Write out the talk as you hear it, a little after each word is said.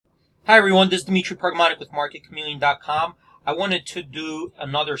Hi everyone, this is Dimitri Pragmatic with MarketChameleon.com. I wanted to do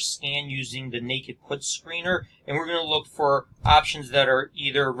another scan using the naked put screener, and we're going to look for options that are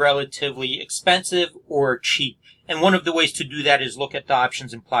either relatively expensive or cheap. And one of the ways to do that is look at the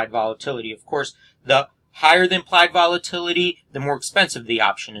option's implied volatility. Of course, the higher the implied volatility, the more expensive the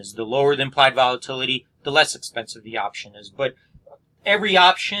option is. The lower the implied volatility, the less expensive the option is. But every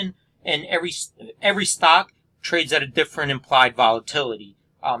option and every stock trades at a different implied volatility.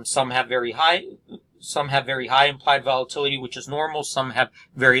 Some have very high implied volatility, which is normal. Some have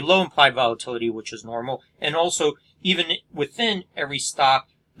very low implied volatility, which is normal. And also, even within every stock,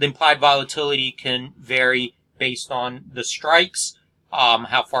 the implied volatility can vary based on the strikes,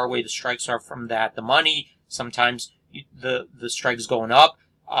 how far away the strikes are from the money. Sometimes the strikes going up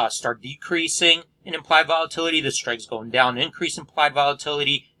start decreasing in implied volatility. The strikes going down increase implied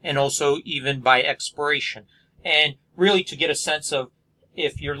volatility, and also even by expiration. And really, to get a sense of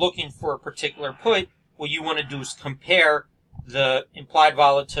if you're looking for a particular put, what you want to do is compare the implied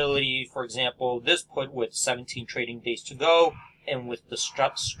volatility, for example, this put with 17 trading days to go, and with the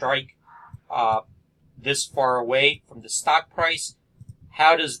strike this far away from the stock price.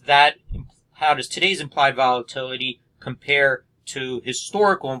 How does today's implied volatility compare to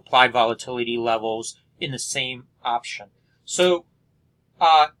historical implied volatility levels in the same option? So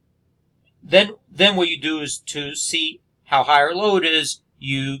then what you do is to see how high or low it is,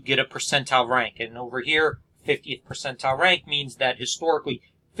 you get a percentile rank. And over here, 50th percentile rank means that historically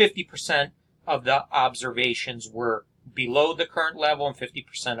 50% of the observations were below the current level and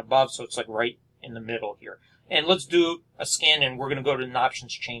 50% above. So it's like right in the middle here. And let's do a scan, and we're going to go to the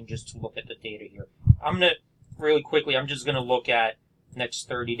options changes to look at the data here. I'm just going to look at next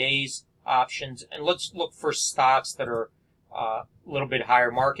 30 days options, and let's look for stocks that are a little bit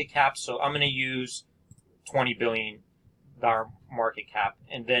higher market cap. So I'm going to use $20 billion market cap,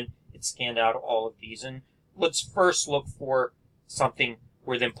 and then it scanned out all of these. And let's first look for something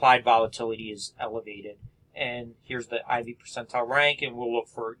where the implied volatility is elevated. And here's the IV percentile rank, and we'll look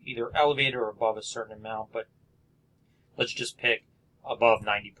for either elevated or above a certain amount, but let's just pick above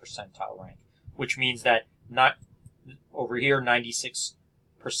 90 percentile rank, which means that not over here 96%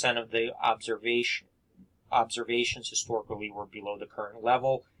 of the observations historically were below the current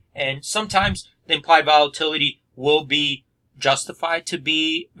level. And sometimes the implied volatility will be justified to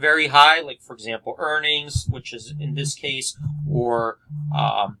be very high, like for example earnings, which is in this case, or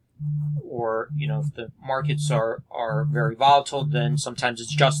if the markets are very volatile, then sometimes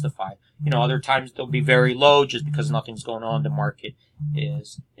it's justified. Other times they'll be very low just because nothing's going on, the market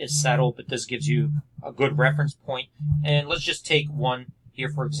is settled. But this gives you a good reference point. And let's just take one here,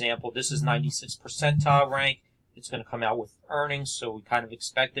 for example. This is 96 percentile rank. It's going to come out with earnings, so we kind of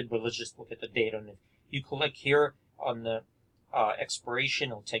expected, but let's just look at the data. And if you click here on the expiration,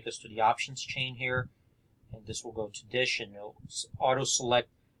 it'll take us to the options chain here, and this will go to Dish, and it'll auto select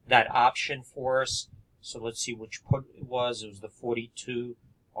that option for us. So let's see which put it was. It was the 42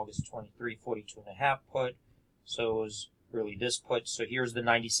 August 23 42.5 put. So it was really this put. So here's the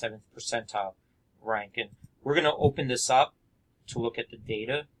 97th percentile rank, and we're going to open this up to look at the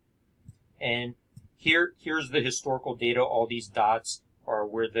data. And here's the historical data. All these dots are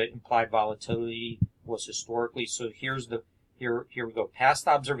where the implied volatility was historically. So here we go. Past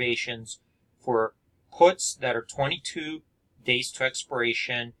observations for puts that are 22 days to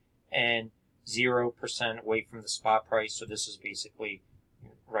expiration and 0% away from the spot price. So this is basically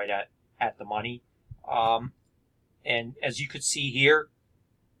right at the money. And as you could see here,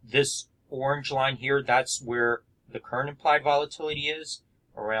 this orange line here, that's where the current implied volatility is,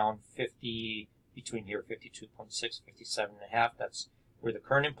 around 50, between here 52.6, 57.5. That's where the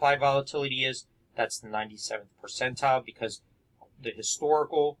current implied volatility is. That's the 97th percentile, because the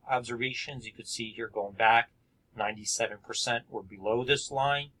historical observations, you could see here going back, 97% were below this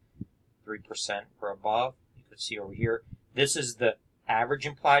line, 3% were above. You could see over here. This is the average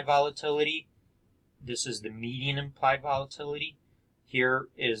implied volatility. This is the median implied volatility. Here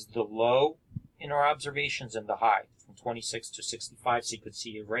is the low in our observations and the high, from 26 to 65, so you could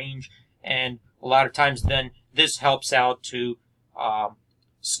see a range. And a lot of times then this helps out to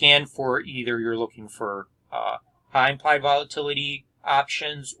scan for either you're looking for high implied volatility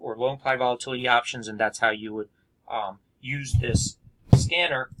options or low implied volatility options, and that's how you would use this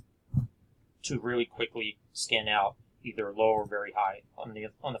scanner to really quickly scan out either low or very high. On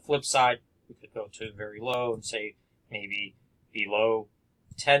the flip side, we could go to very low and say maybe below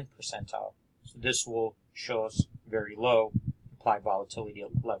 10 percentile. So this will show us very low implied volatility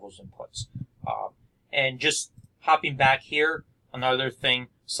levels in puts. And just hopping back here, Another thing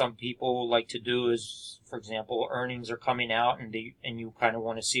some people like to do is, for example, earnings are coming out, and you kind of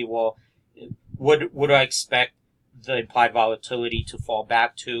want to see, well, would I expect the implied volatility to fall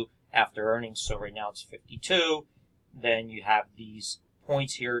back to after earnings? So right now it's 52. Then you have these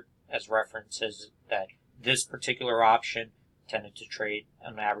points here as references that this particular option tended to trade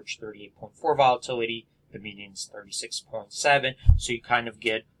on average 38.4 volatility. The median is 36.7. So you kind of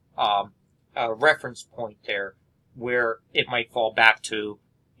get a reference point there where it might fall back to,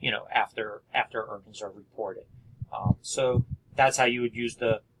 after earnings are reported. So that's how you would use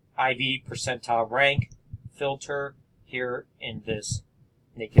the IV percentile rank filter here in this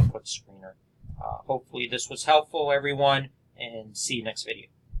naked put screener. Hopefully this was helpful, everyone, and see you next video.